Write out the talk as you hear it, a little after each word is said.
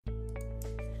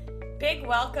Big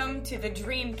welcome to the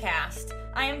Dreamcast.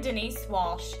 I am Denise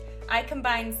Walsh. I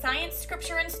combine science,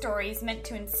 scripture, and stories meant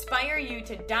to inspire you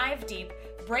to dive deep,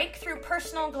 break through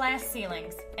personal glass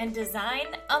ceilings, and design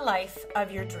a life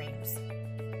of your dreams.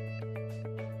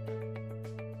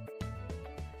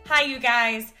 Hi, you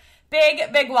guys.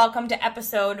 Big welcome to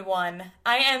episode 1.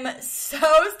 I am so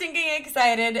stinking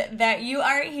excited that you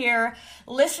are here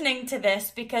listening to this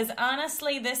because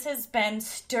honestly, this has been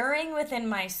stirring within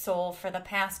my soul for the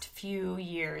past few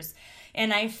years.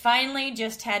 And I finally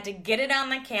just had to get it on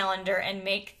the calendar and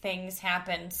make things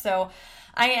happen. So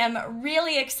I am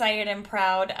really excited and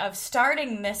proud of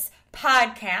starting this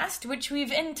podcast, which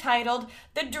we've entitled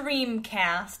The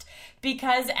Dreamcast,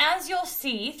 because as you'll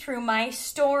see through my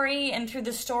story and through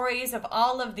the stories of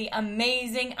all of the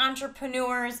amazing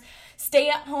entrepreneurs,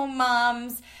 stay-at-home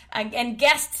moms, and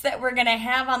guests that we're going to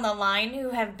have on the line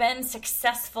who have been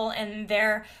successful in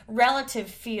their relative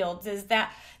fields, is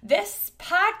that this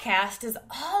podcast is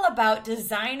all about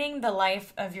designing the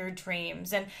life of your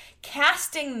dreams and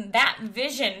casting that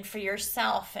vision for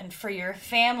yourself and for your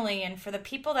family and for the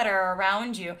people that are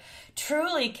around you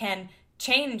truly can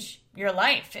change your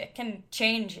life. It can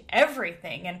change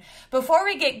everything. And before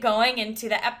we get going into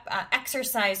the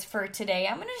exercise for today,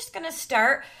 I'm just going to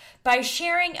start by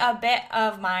sharing a bit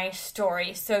of my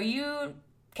story so you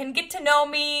can get to know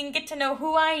me and get to know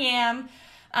who I am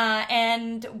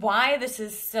and why this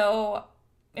is so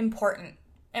important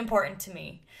to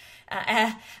me.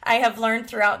 I have learned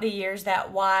throughout the years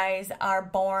that whys are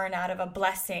born out of a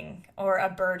blessing or a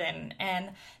burden. And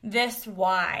this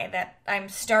why that I'm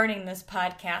starting this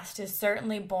podcast is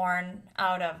certainly born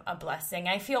out of a blessing.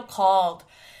 I feel called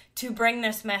to bring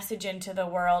this message into the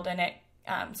world, and it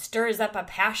stirs up a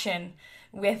passion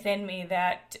within me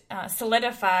that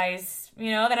solidifies,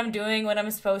 that I'm doing what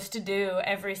I'm supposed to do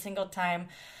every single time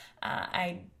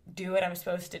I do what I'm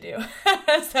supposed to do.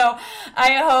 So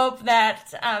I hope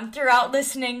that throughout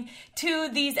listening to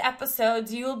these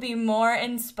episodes, you will be more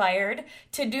inspired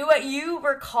to do what you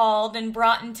were called and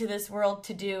brought into this world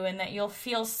to do, and that you'll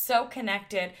feel so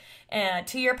connected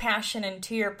to your passion and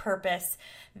to your purpose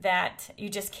that you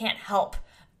just can't help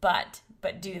but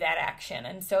do that action.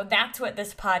 And so that's what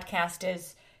this podcast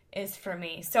is for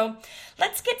me. So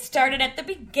let's get started at the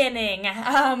beginning.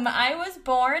 I was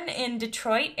born in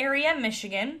Detroit area,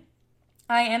 Michigan.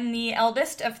 I am the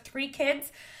eldest of 3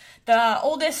 kids, the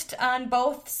oldest on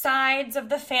both sides of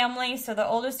the family, so the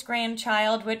oldest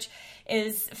grandchild, which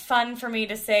is fun for me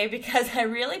to say because I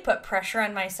really put pressure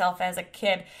on myself as a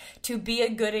kid to be a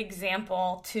good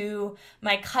example to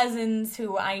my cousins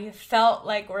who I felt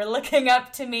like were looking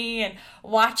up to me and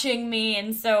watching me.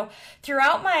 And so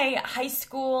throughout my high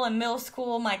school and middle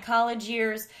school, my college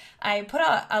years, I put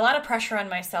a lot of pressure on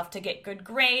myself to get good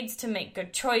grades, to make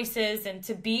good choices, and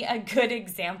to be a good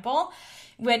example,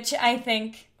 which I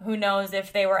think, who knows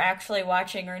if they were actually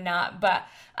watching or not, but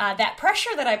that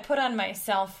pressure that I put on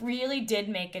myself really did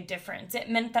make a difference. It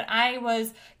meant that I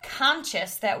was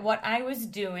conscious that what I was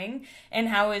doing and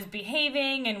how I was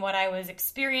behaving and what I was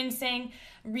experiencing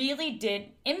really did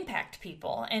impact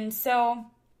people. And so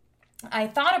I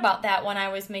thought about that when I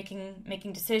was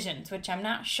making decisions, which I'm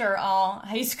not sure all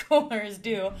high schoolers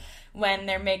do when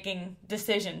they're making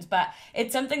decisions, but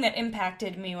it's something that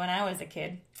impacted me when I was a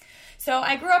kid. So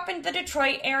I grew up in the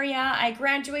Detroit area. I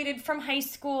graduated from high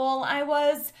school. I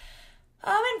was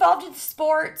involved in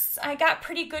sports. I got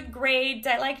pretty good grades.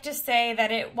 I like to say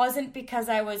that it wasn't because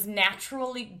I was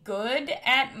naturally good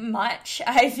at much.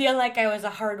 I feel like I was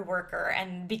a hard worker.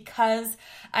 And because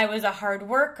I was a hard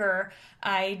worker,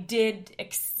 I did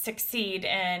succeed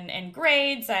in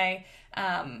grades. I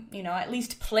at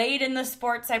least played in the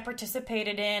sports I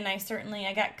participated in.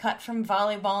 I got cut from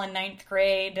volleyball in 9th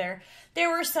grade. There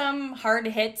were some hard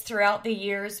hits throughout the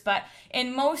years, but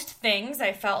in most things,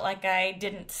 I felt like I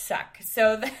didn't suck.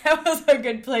 So that was a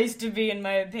good place to be, in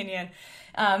my opinion,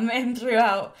 and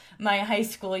throughout my high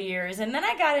school years. And then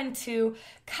I got into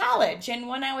college, and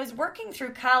when I was working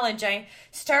through college, I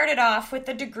started off with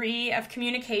a degree of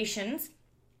communications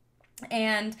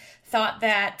and thought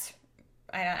that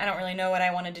I don't really know what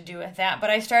I wanted to do with that, but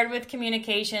I started with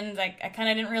communications. I kind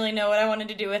of didn't really know what I wanted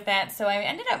to do with that, so I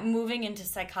ended up moving into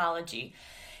psychology.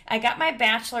 I got my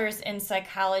bachelor's in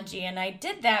psychology, and I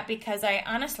did that because I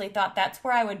honestly thought that's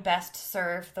where I would best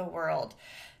serve the world.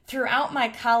 Throughout my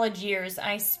college years,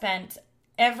 I spent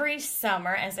every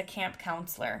summer as a camp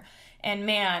counselor. And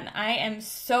man, I am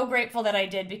so grateful that I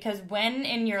did, because when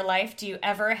in your life do you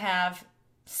ever have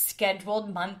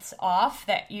scheduled months off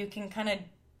that you can kind of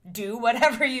do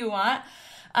whatever you want?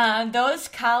 those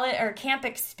college or camp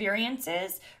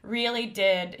experiences really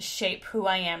did shape who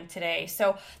I am today.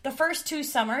 So the first 2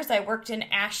 summers I worked in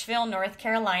Asheville, North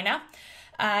Carolina.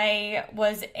 I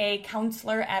was a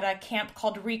counselor at a camp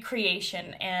called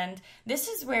Recreation, and this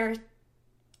is where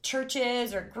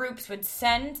churches or groups would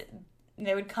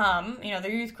they would come,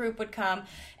 the youth group would come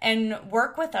and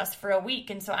work with us for a week.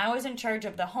 And so I was in charge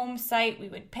of the home site. We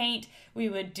would paint, we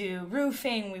would do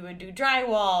roofing, we would do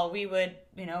drywall, we would,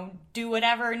 do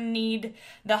whatever need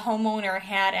the homeowner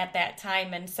had at that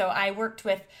time. And so I worked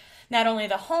with not only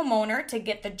the homeowner to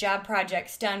get the job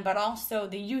projects done, but also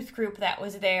the youth group that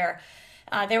was there.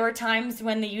 There were times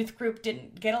when the youth group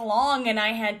didn't get along and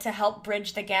I had to help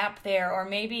bridge the gap there. Or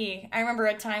maybe I remember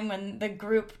a time when the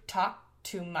group talked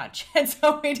too much. And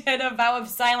so we did a vow of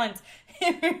silence.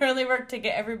 We really worked to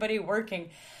get everybody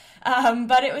working.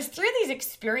 But it was through these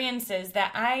experiences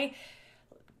that I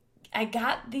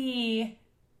got the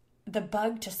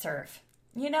bug to serve.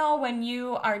 When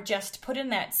you are just put in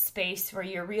that space where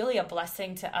you're really a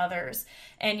blessing to others,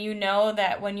 and you know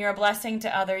that when you're a blessing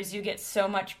to others, you get so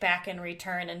much back in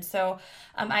return. And so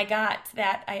I got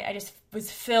that. I just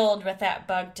was filled with that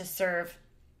bug to serve.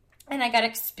 And I got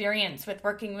experience with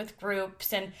working with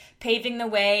groups and paving the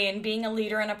way and being a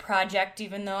leader in a project,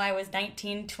 even though I was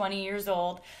 19, 20 years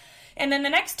old. And then the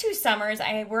next 2 summers,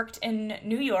 I worked in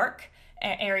New York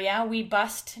area. We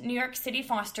bused New York City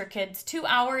foster kids 2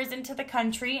 hours into the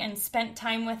country and spent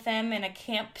time with them in a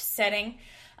camp setting.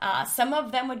 Some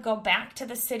of them would go back to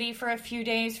the city for a few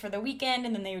days for the weekend,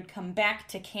 and then they would come back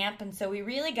to camp. And so we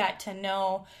really got to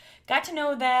know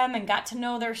them and got to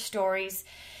know their stories.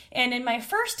 And in my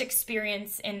first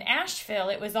experience in Asheville,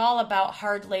 it was all about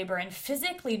hard labor and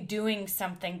physically doing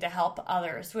something to help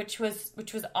others, which was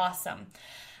awesome.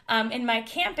 In my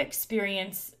camp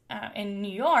experience in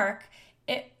New York,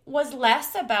 it was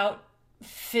less about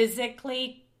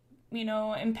physically,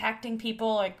 impacting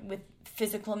people like with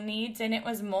physical needs, and it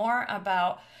was more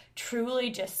about truly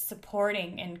just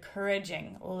supporting,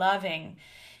 encouraging, loving,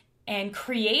 and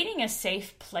creating a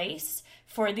safe place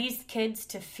for these kids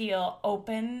to feel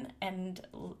open and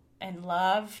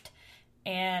loved.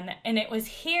 And it was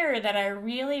here that I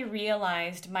really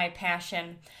realized my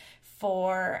passion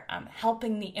for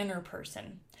helping the inner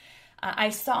person. I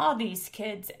saw these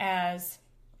kids as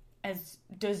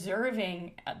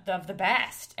deserving of the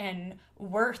best and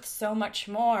worth so much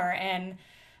more. And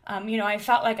I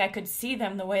felt like I could see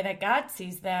them the way that God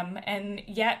sees them, and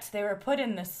yet they were put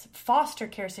in this foster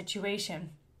care situation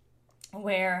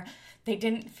where they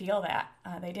didn't feel that.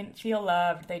 They didn't feel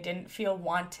loved. They didn't feel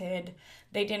wanted.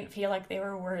 They didn't feel like they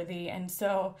were worthy. And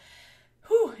so,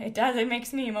 it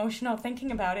makes me emotional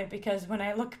thinking about it, because when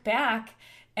I look back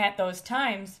at those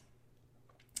times,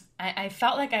 I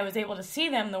felt like I was able to see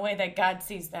them the way that God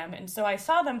sees them. And so I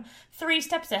saw them 3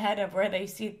 steps ahead of where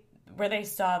they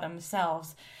saw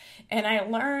themselves. And I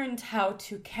learned how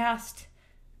to cast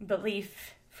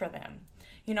belief for them.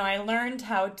 I learned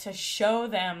how to show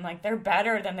them like they're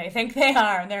better than they think they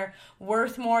are. They're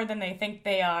worth more than they think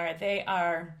they are. They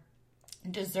are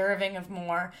deserving of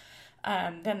more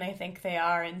than they think they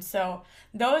are. And so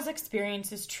those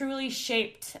experiences truly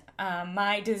shaped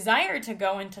my desire to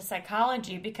go into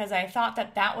psychology, because I thought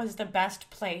that was the best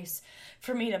place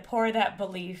for me to pour that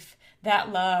belief,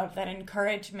 that love, that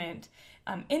encouragement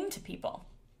into people.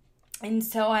 And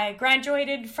so I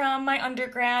graduated from my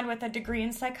undergrad with a degree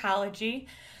in psychology.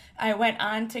 I went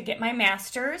on to get my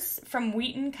master's from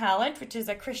Wheaton College, which is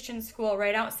a Christian school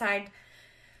right outside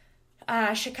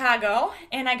Chicago.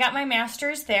 And I got my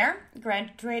master's there,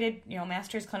 graduated,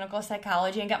 master's clinical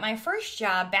psychology, and got my first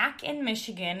job back in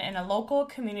Michigan in a local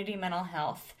community mental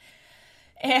health.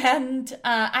 And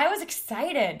I was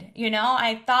excited,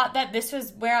 I thought that this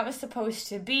was where I was supposed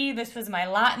to be. This was my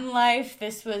lot in life.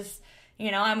 This was,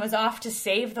 I was off to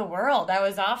save the world. I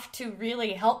was off to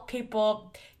really help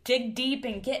people dig deep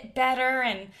and get better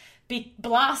and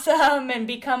blossom and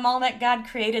become all that God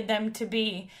created them to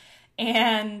be.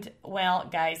 And, well,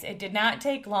 guys, it did not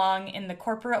take long in the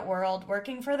corporate world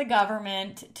working for the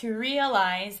government to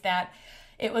realize that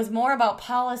it was more about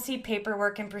policy,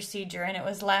 paperwork, and procedure, and it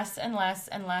was less and less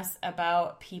and less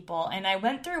about people. And I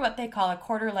went through what they call a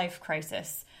quarter-life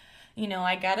crisis.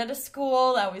 I got out of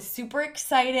school, I was super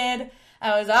excited,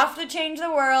 I was off to change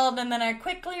the world, and then I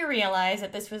quickly realized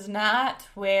that this was not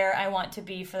where I want to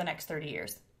be for the next 30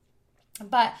 years.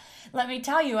 But let me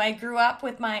tell you, I grew up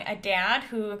with a dad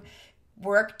who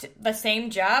worked the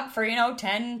same job for,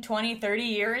 10, 20, 30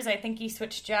 years. I think he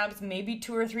switched jobs maybe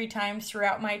 2 or 3 times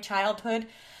throughout my childhood.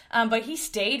 But he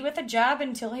stayed with a job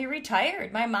until he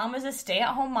retired. My mom was a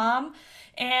stay-at-home mom,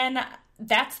 and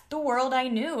that's the world I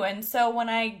knew. And so when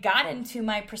I got into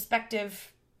my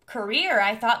prospective career,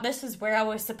 I thought this is where I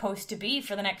was supposed to be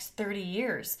for the next 30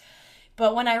 years.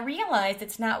 But when I realized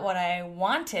it's not what I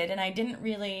wanted, and I didn't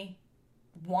really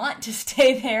want to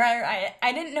stay there,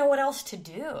 I didn't know what else to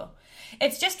do.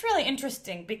 It's just really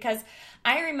interesting because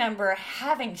I remember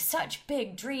having such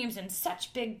big dreams and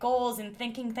such big goals and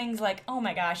thinking things like, oh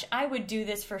my gosh, I would do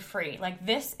this for free. Like,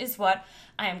 this is what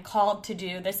I am called to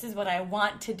do. This is what I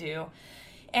want to do.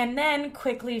 And then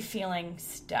quickly feeling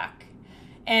stuck.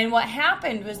 And what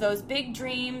happened was those big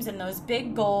dreams and those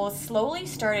big goals slowly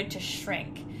started to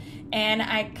shrink. And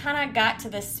I kind of got to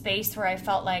this space where I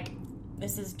felt like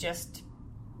this is just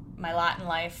my lot in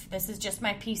life. This is just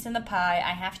my piece in the pie.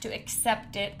 I have to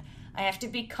accept it. I have to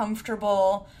be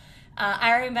comfortable.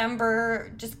 I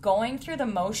remember just going through the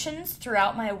motions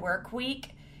throughout my work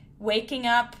week, waking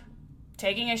up,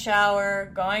 taking a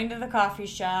shower, going to the coffee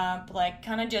shop, like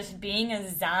kind of just being a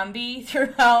zombie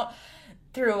throughout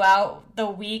the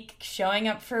week, showing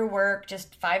up for work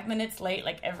just 5 minutes late,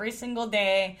 like every single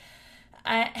day.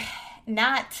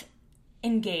 Not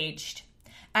engaged.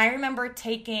 I remember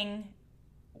taking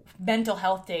mental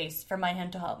health days for my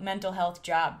mental health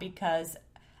job because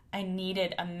I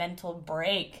needed a mental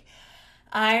break.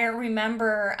 I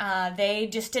remember they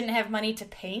just didn't have money to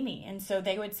pay me. And so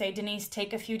they would say, Denise,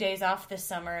 take a few days off this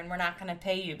summer and we're not going to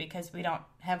pay you because we don't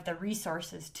have the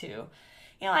resources to.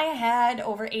 You know, I had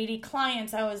over 80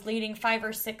 clients. I was leading 5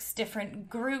 or 6 different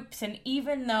groups. And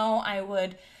even though I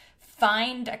would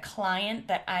find a client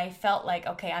that I felt like,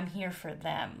 okay, I'm here for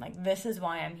them. Like, this is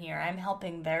why I'm here. I'm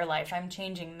helping their life. I'm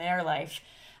changing their life.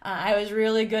 I was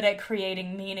really good at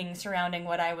creating meaning surrounding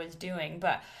what I was doing.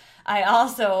 But I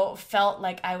also felt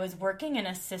like I was working in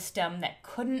a system that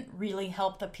couldn't really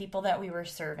help the people that we were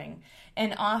serving.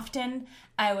 And often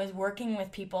I was working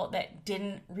with people that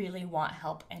didn't really want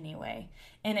help anyway.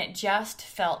 And it just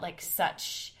felt like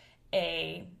such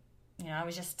I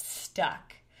was just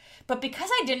stuck. But because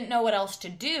I didn't know what else to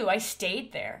do, I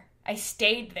stayed there.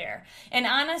 And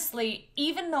honestly,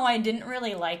 even though I didn't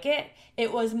really like it,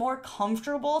 it was more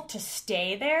comfortable to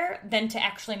stay there than to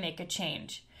actually make a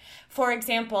change. For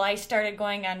example, I started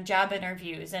going on job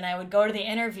interviews and I would go to the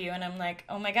interview and I'm like,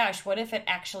 oh my gosh, what if it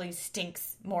actually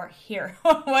stinks more here?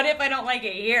 What if I don't like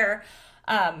it here?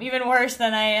 Even worse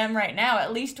than I am right now.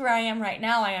 At least where I am right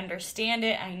now, I understand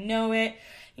it. I know it.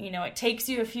 You know, it takes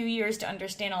you a few years to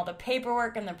understand all the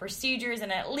paperwork and the procedures,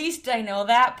 and at least I know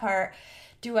that part.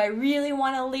 Do I really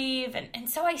want to leave? And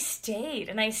so I stayed,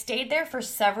 and I stayed there for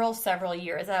several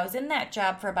years. I was in that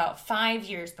job for about 5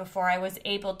 years before I was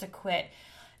able to quit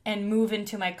and move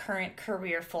into my current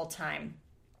career full-time.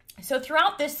 So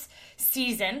throughout this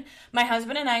season, my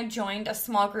husband and I joined a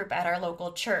small group at our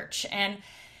local church, and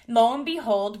lo and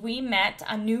behold, we met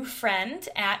a new friend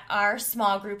at our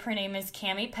small group. Her name is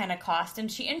Cammie Pentecost,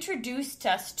 and she introduced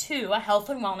us to a health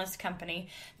and wellness company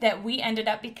that we ended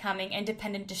up becoming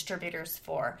independent distributors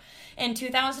for. In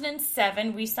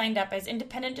 2007, we signed up as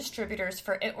independent distributors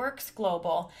for It Works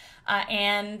Global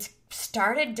and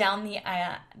started down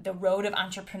the road of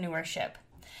entrepreneurship.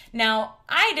 Now,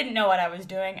 I didn't know what I was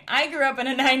doing. I grew up in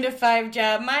a 9-to-5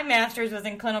 job. My master's was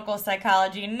in clinical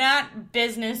psychology, not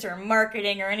business or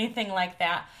marketing or anything like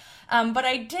that. But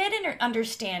I did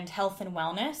understand health and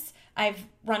wellness. I've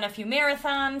run a few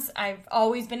marathons. I've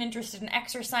always been interested in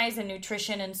exercise and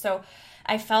nutrition, and so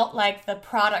I felt like the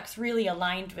products really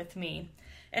aligned with me.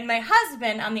 And my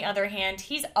husband, on the other hand,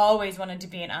 he's always wanted to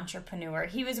be an entrepreneur.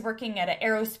 He was working at an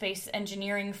aerospace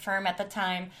engineering firm at the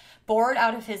time, bored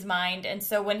out of his mind. And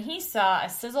so when he saw a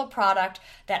Sizzle product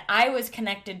that I was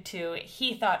connected to,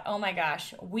 he thought, oh my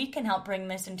gosh, we can help bring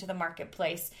this into the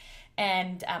marketplace.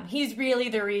 And he's really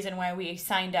the reason why we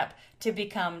signed up to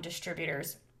become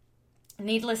distributors.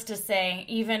 Needless to say,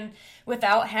 even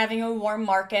without having a warm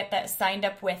market that signed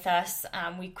up with us,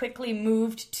 we quickly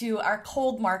moved to our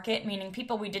cold market, meaning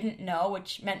people we didn't know,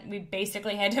 which meant we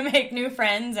basically had to make new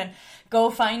friends and go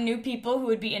find new people who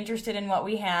would be interested in what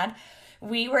we had.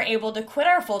 We were able to quit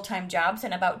our full-time jobs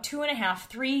in about 2.5,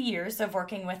 3 years of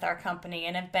working with our company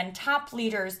and have been top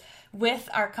leaders with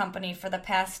our company for the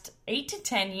past 8 to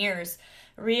 10 years,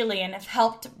 really, and have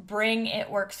helped bring It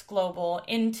Works Global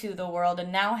into the world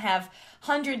and now have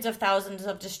hundreds of thousands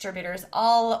of distributors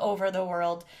all over the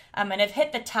world and have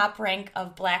hit the top rank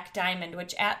of Black Diamond,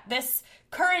 which at this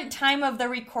current time of the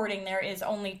recording, there is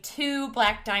only 2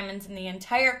 Black Diamonds in the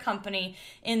entire company,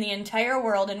 in the entire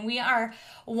world, and we are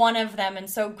one of them, and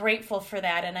so grateful for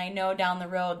that. And I know down the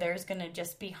road there's going to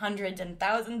just be hundreds and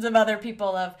thousands of other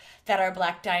people that are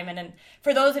Black Diamond. And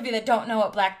for those of you that don't know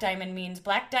what Black Diamond means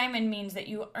that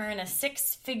you earn a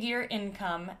 6-figure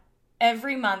income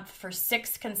every month for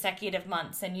 6 consecutive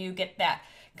months, and you get that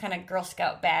kind of Girl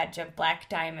Scout badge of Black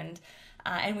Diamond.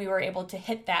 And we were able to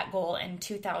hit that goal in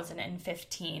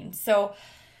 2015. So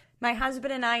my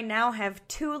husband and I now have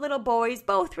 2 little boys,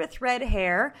 both with red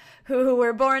hair, who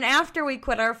were born after we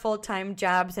quit our full-time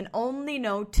jobs and only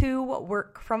know 2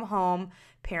 work-from-home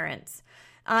parents.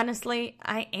 Honestly,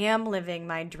 I am living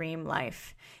my dream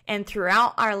life. And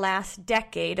throughout our last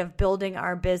decade of building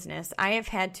our business, I have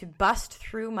had to bust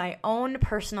through my own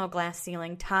personal glass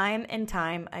ceiling time and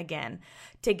time again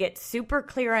to get super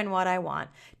clear on what I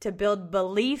want, to build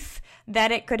belief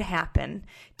that it could happen,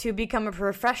 to become a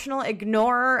professional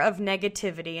ignorer of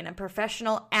negativity and a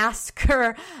professional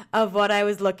asker of what I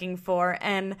was looking for.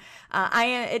 And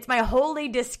it's my holy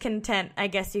discontent, I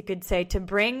guess you could say, to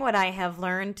bring what I have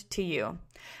learned to you.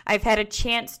 I've had a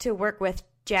chance to work with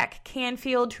Jack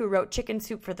Canfield, who wrote Chicken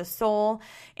Soup for the Soul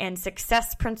and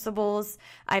Success Principles.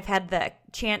 I've had the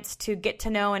chance to get to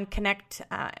know and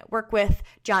work with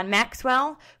John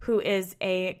Maxwell, who is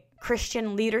a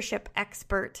Christian leadership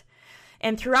expert.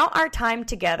 And throughout our time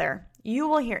together, you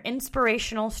will hear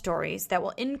inspirational stories that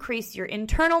will increase your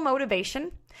internal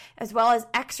motivation, as well as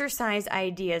exercise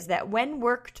ideas that, when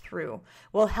worked through,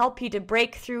 will help you to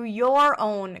break through your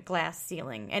own glass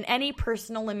ceiling and any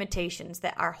personal limitations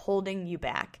that are holding you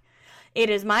back. It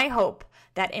is my hope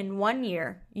that in 1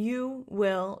 year, you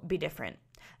will be different.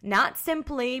 Not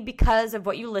simply because of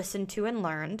what you listened to and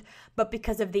learned, but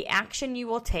because of the action you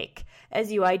will take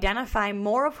as you identify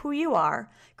more of who you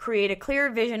are, create a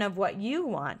clear vision of what you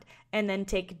want, and then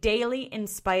take daily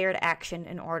inspired action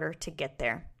in order to get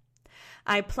there.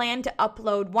 I plan to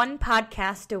upload 1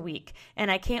 podcast a week, and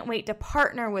I can't wait to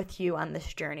partner with you on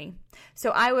this journey.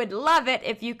 So I would love it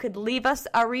if you could leave us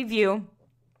a review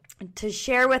to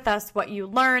share with us what you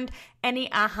learned,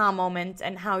 any aha moments,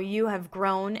 and how you have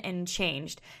grown and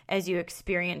changed as you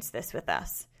experience this with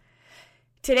us.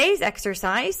 Today's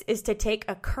exercise is to take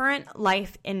a current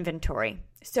life inventory.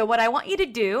 So what I want you to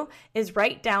do is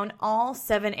write down all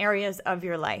 7 areas of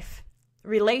your life: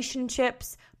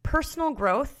 relationships, personal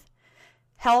growth,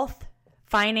 health,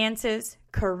 finances,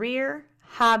 career,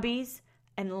 hobbies,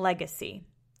 and legacy.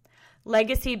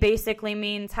 Legacy basically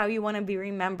means how you want to be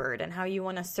remembered and how you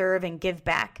want to serve and give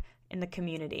back in the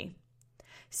community.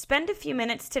 Spend a few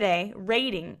minutes today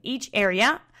rating each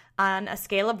area on a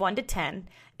scale of 1 to 10,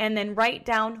 and then write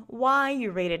down why you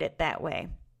rated it that way.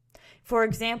 For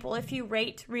example, if you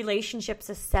rate relationships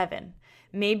a 7,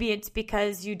 maybe it's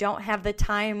because you don't have the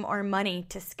time or money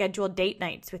to schedule date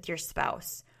nights with your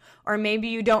spouse. Or maybe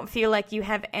you don't feel like you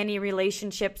have any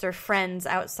relationships or friends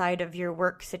outside of your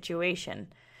work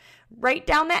situation. Write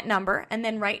down that number and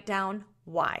then write down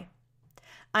why.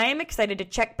 I am excited to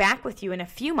check back with you in a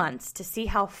few months to see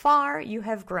how far you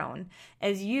have grown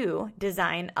as you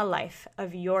design a life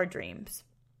of your dreams.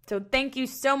 So thank you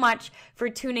so much for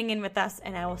tuning in with us,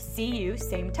 and I will see you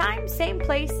same time, same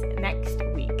place next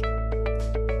week.